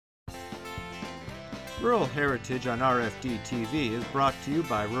Rural Heritage on RFD TV is brought to you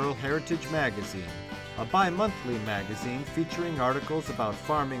by Rural Heritage Magazine, a bi-monthly magazine featuring articles about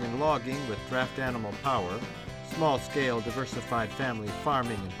farming and logging with draft animal power, small-scale diversified family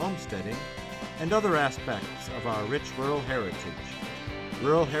farming and homesteading, and other aspects of our rich rural heritage.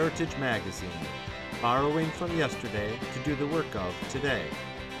 Rural Heritage Magazine, borrowing from yesterday to do the work of today.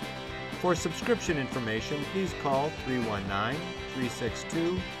 For subscription information, please call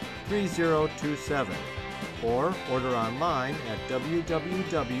 319-362-3027 or order online at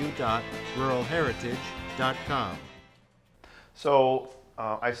www.ruralheritage.com. So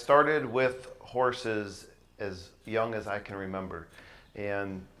I started with horses as young as I can remember,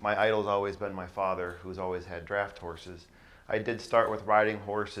 and my idol's always been my father, who's always had draft horses. I did start with riding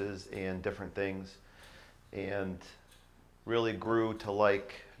horses and different things, and really grew to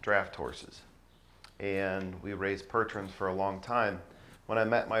like draft horses. And we raised Percherons for a long time. When I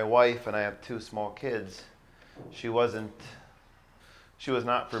met my wife, and I have two small kids, she was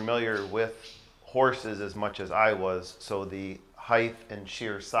not familiar with horses as much as I was, so the height and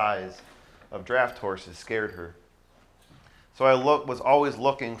sheer size of draft horses scared her. So I was always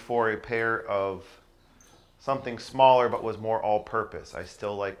looking for a pair of something smaller but was more all-purpose. I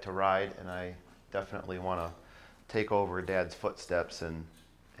still like to ride, and I definitely want to take over Dad's footsteps and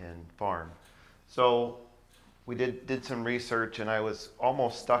farm. So we did some research, and I was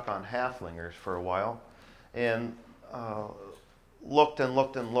almost stuck on halflingers for a while, and looked and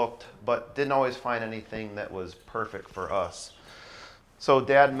looked and looked, but didn't always find anything that was perfect for us. So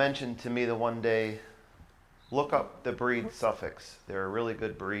Dad mentioned to me the one day, look up the breed Suffolks. They're a really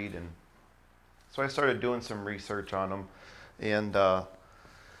good breed. And so I started doing some research on them, and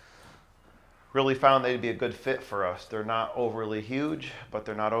really found they'd be a good fit for us. They're not overly huge, but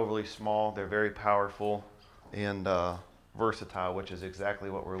they're not overly small. They're very powerful and versatile, which is exactly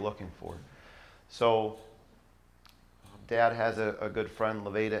what we're looking for. So Dad has a good friend,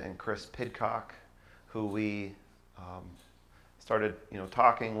 Levada and Chris Pidcock, who we started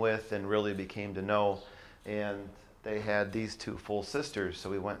talking with and really became to know. And they had these two full sisters, so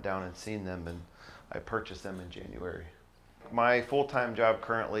we went down and seen them, and I purchased them in January. My full-time job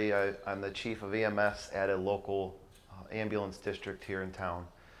currently, I'm the chief of EMS at a local ambulance district here in town.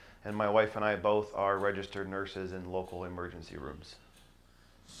 And my wife and I both are registered nurses in local emergency rooms.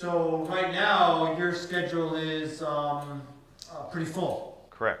 So right now, your schedule is pretty full.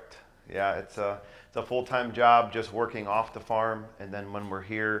 Correct. Yeah, it's a full-time job just working off the farm, and then when we're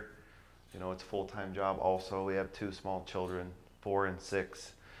here, it's a full-time job also. We have two small children, 4 and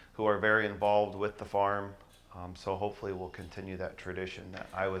 6, who are very involved with the farm. So hopefully we'll continue that tradition that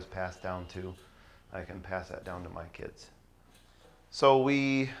I was passed down to. I can pass that down to my kids. So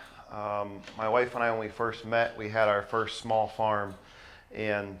my wife and I, when we first met, we had our first small farm,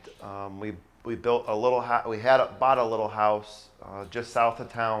 and we built a little house. We bought a little house just south of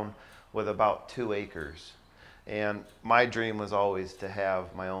town with about 2 acres. And my dream was always to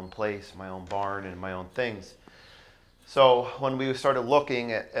have my own place, my own barn, and my own things. So when we started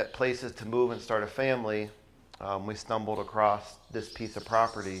looking at places to move and start a family, we stumbled across this piece of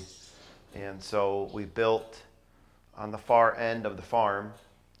property. And so we built on the far end of the farm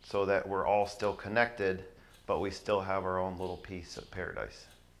so that we're all still connected, but we still have our own little piece of paradise.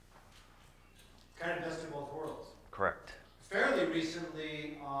 Kind of best of both worlds. Correct. Fairly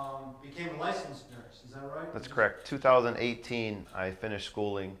recently became a licensed nurse, is that right? That's correct. 2018, I finished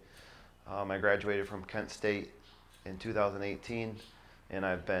schooling. I graduated from Kent State in 2018, and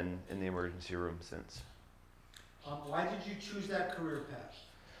I've been in the emergency room since. Why did you choose that career path?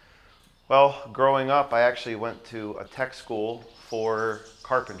 Well, growing up, I actually went to a tech school for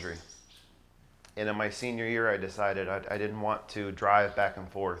carpentry. And in my senior year, I decided I didn't want to drive back and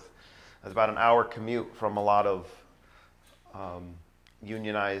forth. It was about an hour commute from a lot of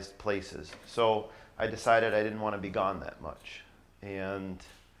unionized places. So I decided I didn't want to be gone that much, and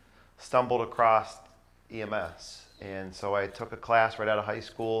stumbled across EMS. And so I took a class right out of high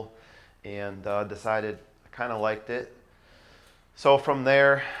school and decided I kind of liked it. So from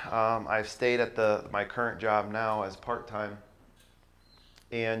there, I've stayed at my current job now as part-time,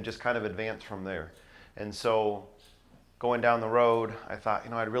 and just kind of advanced from there. And so going down the road, I thought,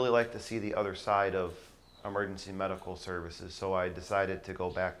 I'd really like to see the other side of emergency medical services. So I decided to go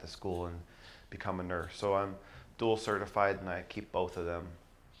back to school and become a nurse. So I'm dual certified, and I keep both of them.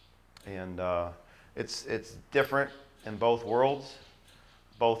 And it's different in both worlds.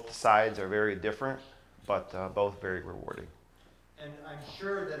 Both sides are very different, but both very rewarding. And I'm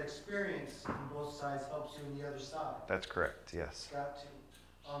sure that experience on both sides helps you on the other side. That's correct, yes. Got to.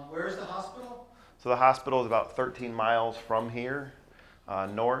 Where is the hospital? So the hospital is about 13 miles from here.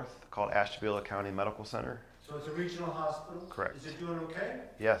 north called Ashtabula County Medical Center. So it's a regional hospital? Correct. Is it doing okay?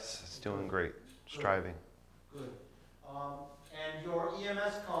 Yes, it's doing great. Striving. Good. And your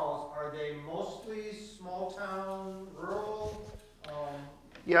EMS calls, are they mostly small town, rural?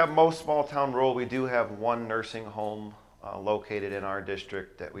 Yeah, most small town rural. We do have one nursing home located in our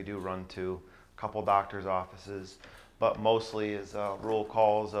district that we do run to, a couple doctor's offices, but mostly is rural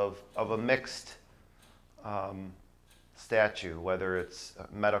calls of a mixed statute, whether it's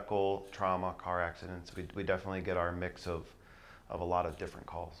medical, trauma, car accidents. We definitely get our mix of a lot of different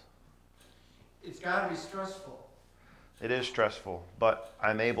calls. It's got to be stressful. It is stressful, but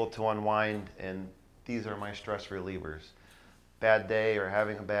I'm able to unwind, and these are my stress relievers. Bad day or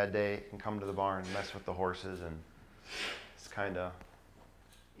having a bad day, can come to the barn and mess with the horses, and it's kind of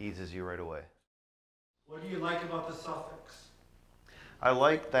eases you right away. What do you like about the Suffolks? I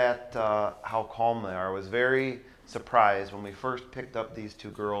like that how calm they are. I was very surprised when we first picked up these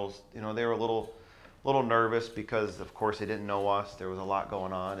two girls. You know, they were a little nervous because, of course, they didn't know us. There was a lot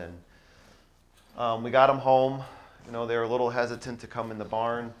going on, and we got them home. You know, they were a little hesitant to come in the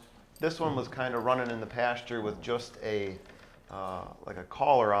barn. This one was kind of running in the pasture with just a like a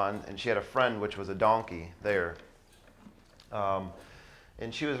collar on, and she had a friend, which was a donkey there.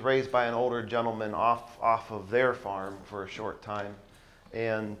 And she was raised by an older gentleman off of their farm for a short time.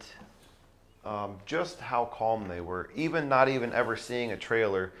 And just how calm they were, not even ever seeing a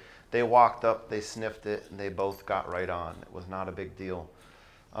trailer. They walked up, they sniffed it, and they both got right on. It was not a big deal.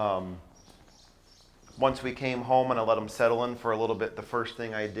 Once we came home and I let them settle in for a little bit, the first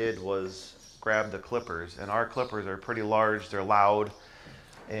thing I did was grab the clippers. And our clippers are pretty large, they're loud.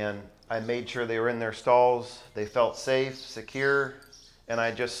 And I made sure they were in their stalls. They felt safe, secure, and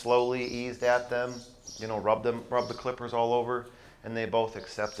I just slowly eased at them, you know, rubbed the clippers all over, and they both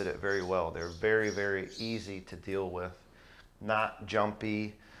accepted it very well. They're very, very easy to deal with, not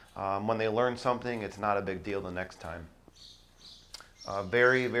jumpy. When they learn something, it's not a big deal the next time.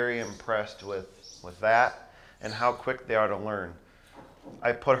 Very, very impressed with that and how quick they are to learn.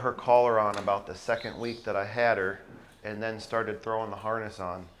 I put her collar on about the second week that I had her, and then started throwing the harness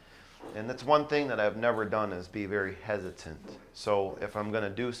on. And that's one thing that I've never done, is be very hesitant. So if I'm going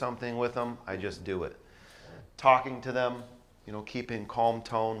to do something with them, I just do it. Talking to them, you know, keeping calm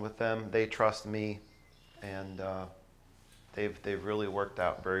tone with them. They trust me, and they've really worked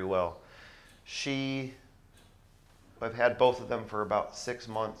out very well. I've had both of them for about 6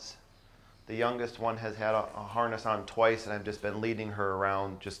 months. The youngest one has had a harness on twice, and I've just been leading her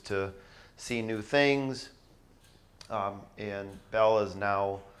around just to see new things. And Bella's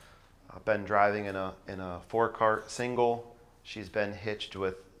now been driving in a 4-cart single. She's been hitched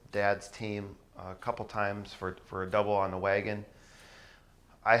with Dad's team a couple times for a double on the wagon.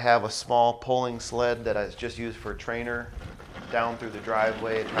 I have a small pulling sled that I just use for a trainer down through the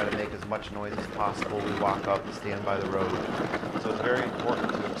driveway, try to make as much noise as possible. We walk up and stand by the road. So it's very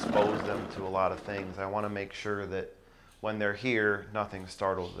important to expose them to a lot of things. I want to make sure that when they're here, nothing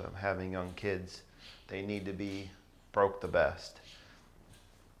startles them. Having young kids, they need to be broke the best.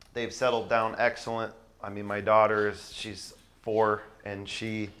 They've settled down excellent. I mean, my daughter she's 4, and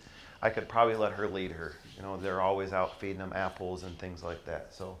I could probably let her lead her. You know, they're always out feeding them apples and things like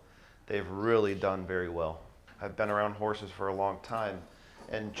that. So they've really done very well. I've been around horses for a long time,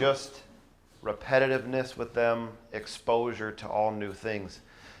 and just repetitiveness with them, exposure to all new things.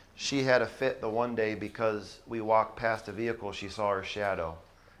 She had a fit the one day because we walked past a vehicle, she saw her shadow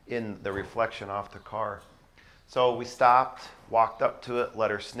in the reflection off the car. So we stopped, walked up to it, let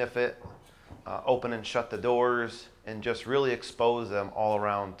her sniff it, open and shut the doors, and just really expose them all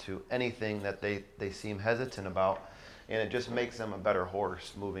around to anything that they seem hesitant about, and it just makes them a better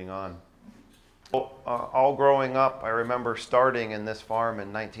horse moving on. All growing up, I remember starting in this farm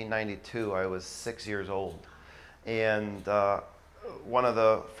in 1992. I was 6 years old, and one of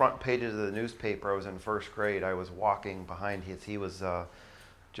the front pages of the newspaper, I was in first grade. I was walking behind he was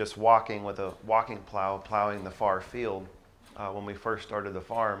just walking with a walking plow, plowing the far field when we first started the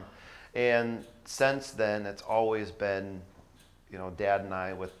farm. And since then, it's always been, you know, Dad and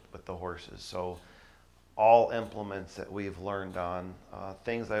I with the horses. So all implements that we've learned on,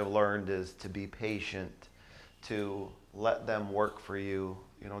 things I've learned is to be patient, to let them work for you.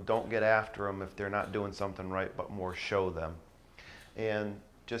 You know, don't get after them if they're not doing something right, but more show them. And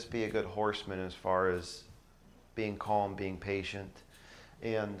just be a good horseman as far as being calm, being patient,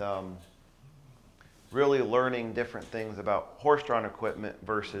 and really learning different things about horse-drawn equipment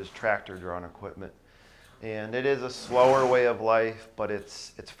versus tractor-drawn equipment. And it is a slower way of life, but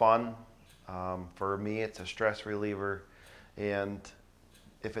it's fun. For me, it's a stress reliever, and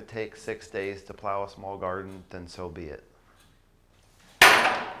if it takes 6 days to plow a small garden, then so be it.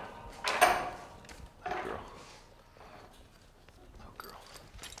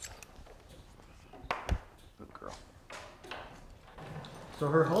 So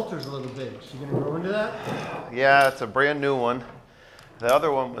her halter's a little big. She gonna grow into that? Yeah, it's a brand new one. The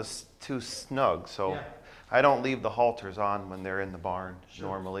other one was too snug, so Yeah. I don't leave the halters on when they're in the barn Sure.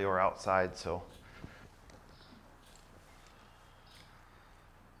 normally or outside, so.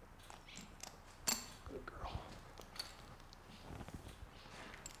 Good girl.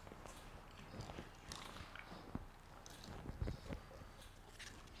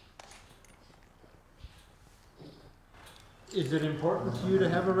 Is it important to you to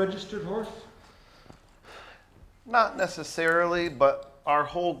have a registered horse? Not necessarily, but our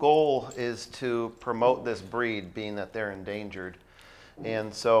whole goal is to promote this breed, being that they're endangered.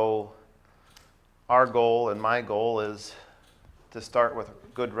 And so our goal and my goal is to start with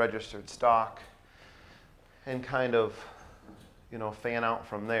good registered stock and kind of, you know, fan out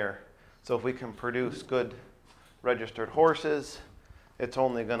from there. So if we can produce good registered horses, it's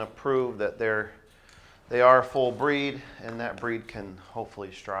only going to prove that they are full breed, and that breed can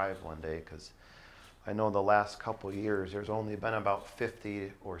hopefully strive one day, because I know the last couple of years there's only been about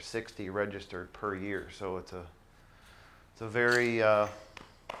 50 or 60 registered per year, so it's a very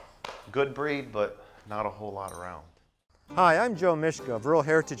good breed, but not a whole lot around. Hi, I'm Joe Mishka of Rural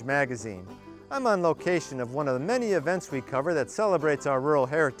Heritage Magazine. I'm on location of one of the many events we cover that celebrates our rural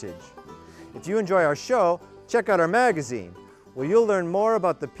heritage. If you enjoy our show, check out our magazine, where you'll learn more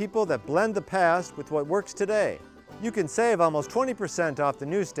about the people that blend the past with what works today. You can save almost 20% off the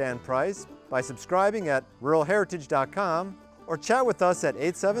newsstand price by subscribing at ruralheritage.com or chat with us at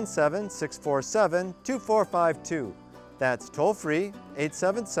 877-647-2452. That's toll-free,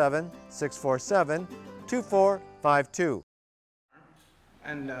 877-647-2452.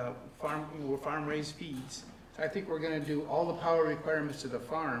 And we're farm-raised feeds. So I think we're going to do all the power requirements of the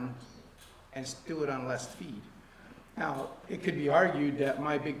farm and do it on less feed. Now, it could be argued that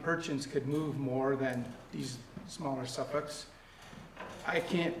my big Percheons could move more than these smaller Suffolks. I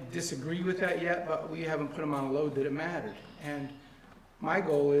can't disagree with that yet, but we haven't put them on a load that it mattered. And my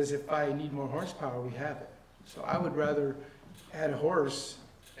goal is, if I need more horsepower, we have it. So I would rather add a horse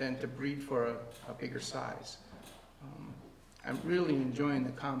than to breed for a bigger size. I'm really enjoying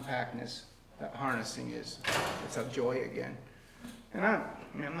the compactness that harnessing is. It's a joy again. And I'm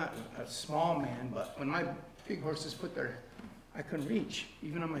not a small man, but when my big horses put their, I couldn't reach,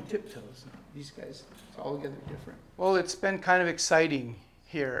 even on my tiptoes. These guys, it's altogether different. Well, it's been kind of exciting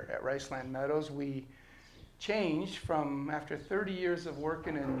here at Riceland Meadows. We changed from, after 30 years of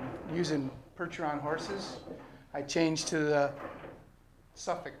working and using Percheron horses, I changed to the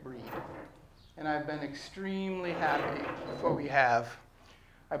Suffolk breed. And I've been extremely happy with what we have.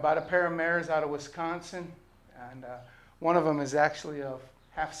 I bought a pair of mares out of Wisconsin, and one of them is actually a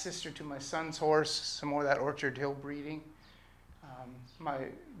half-sister to my son's horse, some more of that Orchard Hill breeding.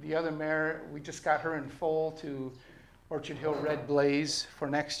 The other mare, we just got her in foal to Orchard Hill Red Blaze for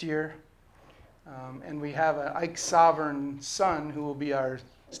next year. And we have an Ike Sovereign son who will be our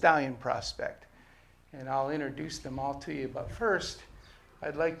stallion prospect. And I'll introduce them all to you, but first,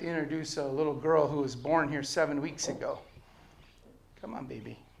 I'd like to introduce a little girl who was born here 7 weeks ago. Come on,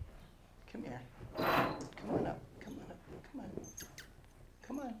 baby. Come here. Come on up. Come on up. Come on.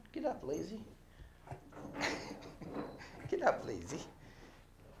 Come on. Get up, lazy. Get up, lazy.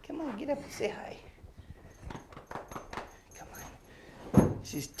 Come on, get up and say hi. Come on.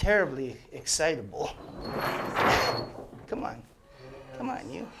 She's terribly excitable. Come on. Come on,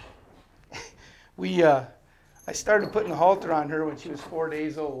 you. I started putting the halter on her when she was 4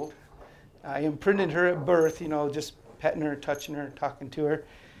 days old. I imprinted her at birth, you know, just petting her, touching her, talking to her.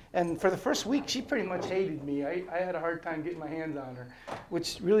 And for the first week, she pretty much hated me. I had a hard time getting my hands on her,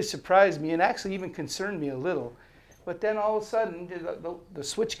 which really surprised me and actually even concerned me a little. But then all of a sudden, the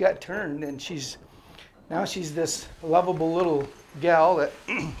switch got turned, and now she's this lovable little gal that,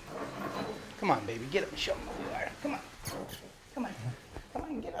 come on, baby, get up and show me who you are. Come on. Come on. Come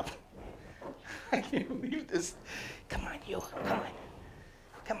on, get up. I can't believe this. Come on, you. Come on.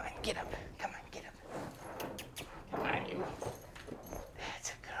 Come on, get up. Come on, get up. Come on, you.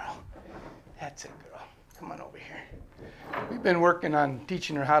 That's a girl. That's a girl. Come on over here. We've been working on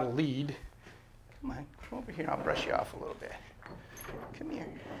teaching her how to lead. Come on, come over here. I'll brush you off a little bit. Come here.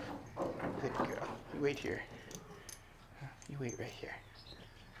 Good girl. You wait here. You wait right here.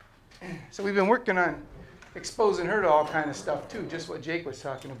 So we've been working on exposing her to all kind of stuff too, just what Jake was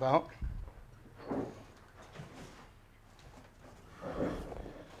talking about.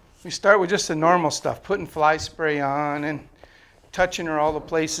 We start with just the normal stuff, putting fly spray on and touching her all the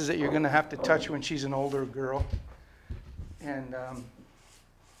places that you're going to have to touch when she's an older girl. And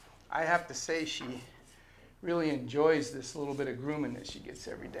I have to say she really enjoys this little bit of grooming that she gets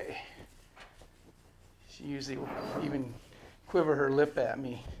every day. She usually will even quiver her lip at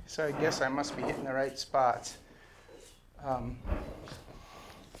me. So I guess I must be hitting the right spots.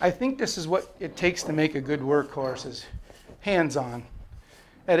 I think this is what it takes to make a good workhorse, is hands-on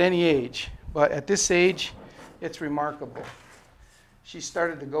at any age. But at this age, it's remarkable. She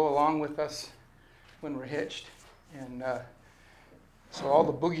started to go along with us when we're hitched. And so all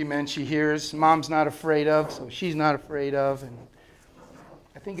the boogeymen she hears, Mom's not afraid of, so she's not afraid of. And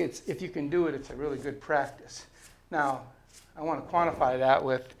I think it's, if you can do it, it's a really good practice. Now, I want to quantify that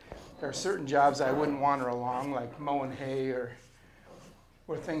with, there are certain jobs I wouldn't want her along, like mowing hay or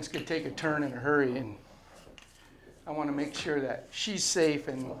where things could take a turn in a hurry. And I want to make sure that she's safe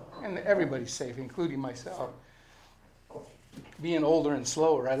and everybody's safe, including myself. Being older and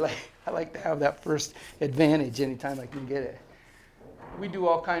slower, I like to have that first advantage anytime I can get it. We do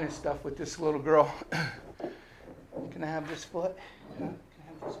all kind of stuff with this little girl. Can I have this foot? Can I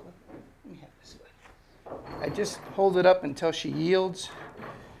have this foot? Let me have this foot. I just hold it up until she yields,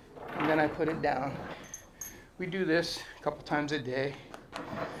 and then I put it down. We do this a couple times a day.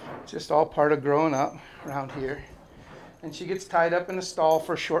 It's just all part of growing up around here. And she gets tied up in a stall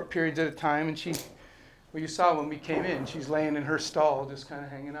for short periods at a time, and well, you saw when we came in, she's laying in her stall, just kind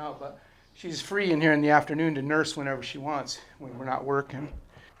of hanging out, but she's free in here in the afternoon to nurse whenever she wants, when we're not working.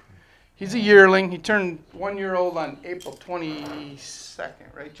 He's a yearling. He turned 1 year old on April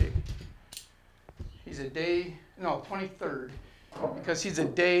 22nd, right, Jake? He's a day, no, 23rd, because he's a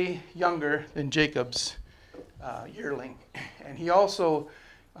day younger than Jacob's yearling. And he also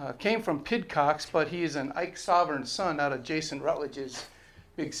came from Pidcocks, but he is an Ike Sovereign son out of Jason Rutledge's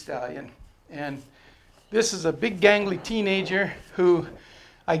big stallion. And this is a big gangly teenager who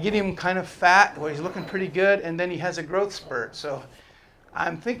I get him kind of fat, where he's looking pretty good, and then he has a growth spurt. So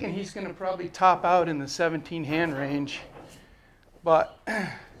I'm thinking he's going to probably top out in the 17 hand range, but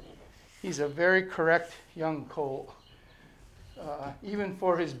he's a very correct young colt. Even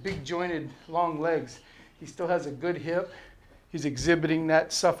for his big jointed long legs, he still has a good hip. He's exhibiting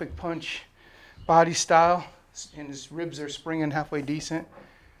that Suffolk Punch body style, and his ribs are springing halfway decent.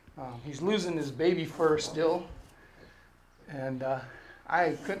 He's losing his baby fur still, and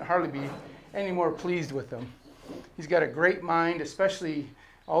I couldn't hardly be any more pleased with him. He's got a great mind, especially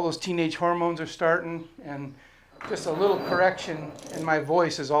all those teenage hormones are starting, and just a little correction in my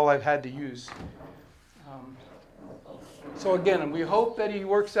voice is all I've had to use. So again, we hope that he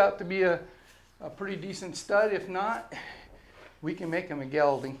works out to be a pretty decent stud. If not, we can make him a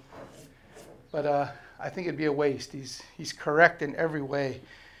gelding. But I think it'd be a waste. He's correct in every way.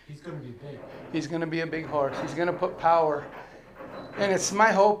 He's going to be big. He's going to be a big horse. He's going to put power. And it's my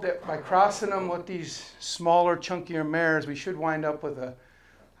hope that by crossing him with these smaller, chunkier mares, we should wind up with a,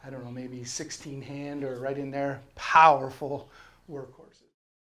 I don't know, maybe 16 hand or right in there, powerful workhorses.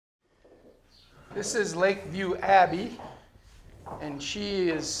 This is Lakeview Abbey, and she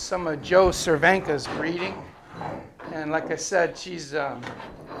is some of Joe Cervenka's breeding. And like I said, she's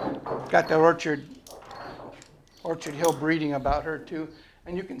got the Orchard Hill breeding about her too.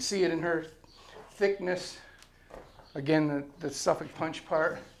 And you can see it in her thickness. Again, the Suffolk Punch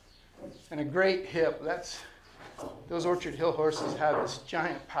part. And a great hip. Those Orchard Hill horses have this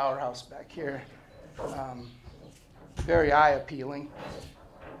giant powerhouse back here. Very eye appealing.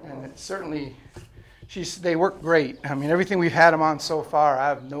 And it certainly, they work great. I mean, everything we've had them on so far, I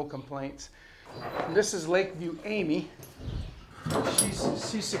have no complaints. And this is Lakeview Amy.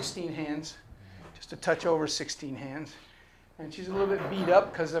 She's 16 hands, just a touch over 16 hands. And she's a little bit beat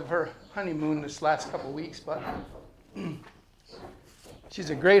up because of her honeymoon this last couple weeks, but she's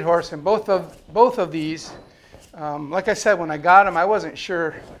a great horse. And both of these, like I said, when I got them, I wasn't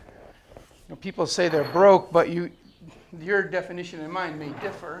sure. People say they're broke, but your definition and mine may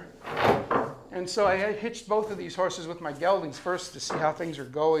differ. And so I hitched both of these horses with my geldings first to see how things are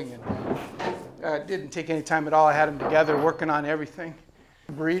going, and it didn't take any time at all. I had them together working on everything.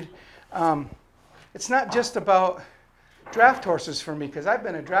 Breed. It's not just about draft horses for me, because I've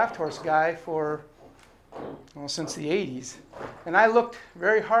been a draft horse guy since the 80s. And I looked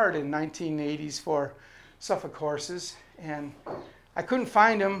very hard in 1980s for Suffolk horses, and I couldn't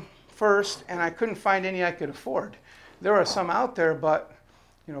find them first, and I couldn't find any I could afford. There are some out there, but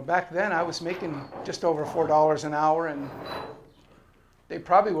back then I was making just over $4 an hour, and they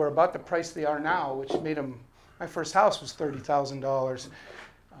probably were about the price they are now, which made them, my first house was $30,000.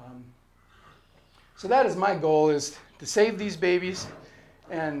 So that is my goal, is to save these babies.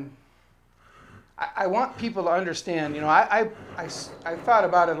 And I want people to understand, I thought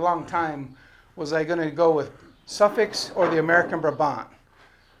about it a long time. Was I going to go with Suffolks or the American Brabant?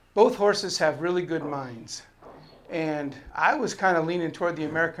 Both horses have really good minds. And I was kind of leaning toward the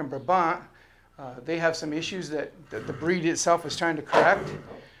American Brabant, They have some issues that the breed itself is trying to correct.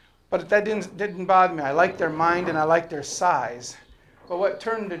 But that didn't bother me. I liked their mind and I liked their size. But what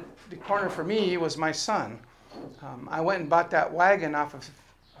turned the corner for me was my son. I went and bought that wagon off of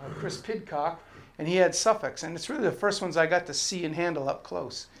Chris Pidcock, and he had Suffolks. And it's really the first ones I got to see and handle up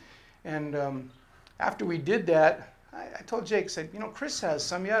close. And after we did that, I told Jake, I said, you know, Chris has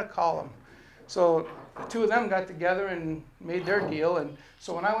some, you ought to call him. So the two of them got together and made their deal. And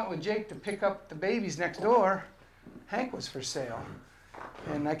so when I went with Jake to pick up the babies next door, Hank was for sale.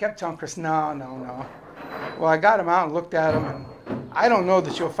 And I kept telling Chris, no, no, no. Well, I got him out and looked at him, and I don't know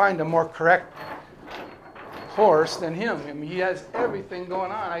that you'll find a more correct horse than him. I mean, he has everything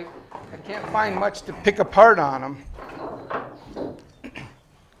going on. I can't find much to pick apart on him.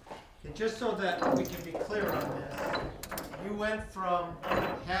 And just so that we can be clear on this, you went from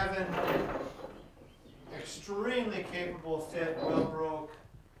having extremely capable, fit, well-broke,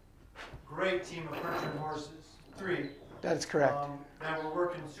 great team of Percheron horses, 3. That is correct. That were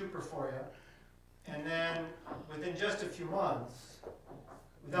working super for you. And then within just a few months,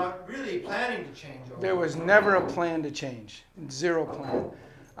 without really planning to change over. There was never a plan to change, 0 plan.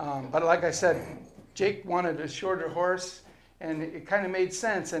 But like I said, Jake wanted a shorter horse, and it kind of made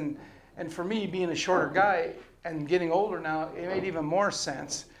sense. And for me, being a shorter guy and getting older now, it made even more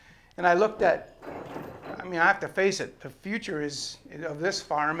sense. And I looked at, I mean, I have to face it, the future of this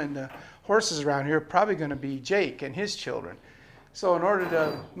farm and the horses around here are probably going to be Jake and his children. So in order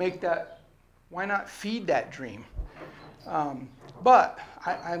to make that, why not feed that dream? But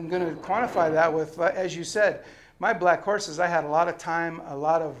I'm going to quantify that with, as you said, my black horses, I had a lot of time,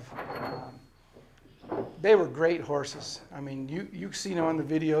 they were great horses. I mean, you've seen them on the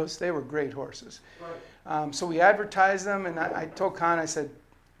videos. They were great horses. Right. So we advertised them, and I told Con, I said,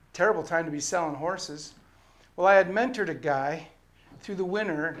 terrible time to be selling horses. Well, I had mentored a guy through the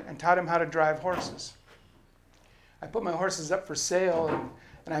winter and taught him how to drive horses. I put my horses up for sale,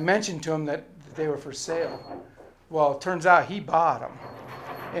 and I mentioned to him that they were for sale. Well, it turns out he bought them.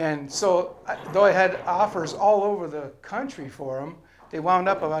 And so, though I had offers all over the country for them, they wound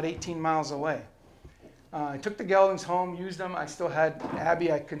up about 18 miles away. I took the geldings home, used them. I still had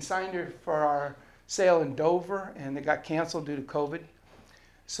Abby. I consigned her for our sale in Dover, and it got canceled due to COVID.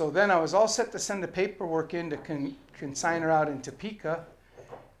 So then I was all set to send the paperwork in to consign her out in Topeka.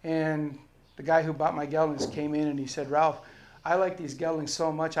 And the guy who bought my geldings came in and he said, Ralph, I like these geldings so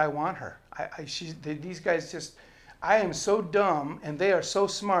much, I want her. These guys just, I am so dumb and they are so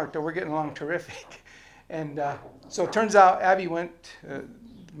smart that we're getting along terrific. And so it turns out Abby went,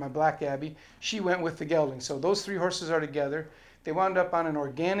 my black Abby, she went with the geldings. So those 3 horses are together. They wound up on an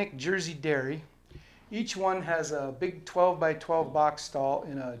organic Jersey dairy. Each one has a big 12 by 12 box stall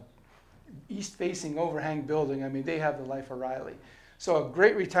in a east-facing overhang building. I mean, they have the life of Riley. So a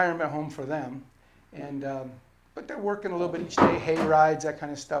great retirement home for them. And but they're working a little bit each day, hay rides, that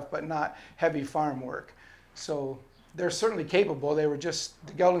kind of stuff, but not heavy farm work. So they're certainly capable. They were just,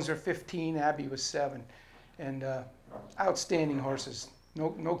 the geldings are 15, Abby was 7. And outstanding horses,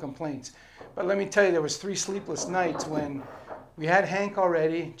 no complaints. But let me tell you, there was 3 sleepless nights when we had Hank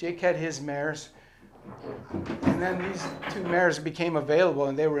already, Jake had his mares, and then these 2 mares became available,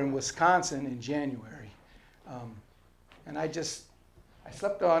 and they were in Wisconsin in January. And I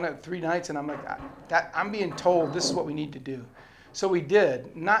slept on it 3 nights, and I'm like, I'm being told this is what we need to do. So we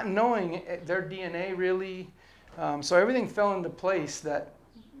did, not knowing their DNA really. So everything fell into place that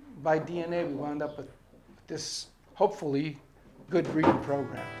by DNA we wound up with this, hopefully, good breeding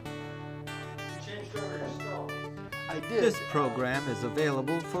program. Changed over your stalls. I did. This program is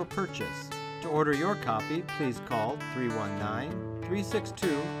available for purchase. To order your copy, please call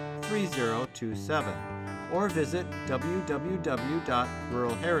 319-362-3027 or visit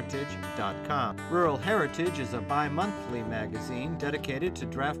www.ruralheritage.com. Rural Heritage is a bi-monthly magazine dedicated to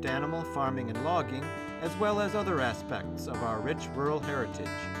draft animal farming and logging, as well as other aspects of our rich rural heritage.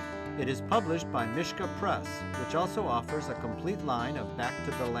 It is published by Mishka Press, which also offers a complete line of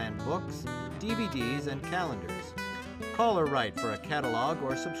back-to-the-land books, DVDs, and calendars. Call or write for a catalog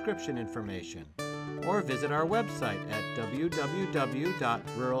or subscription information, or visit our website at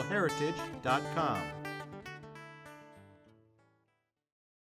www.ruralheritage.com.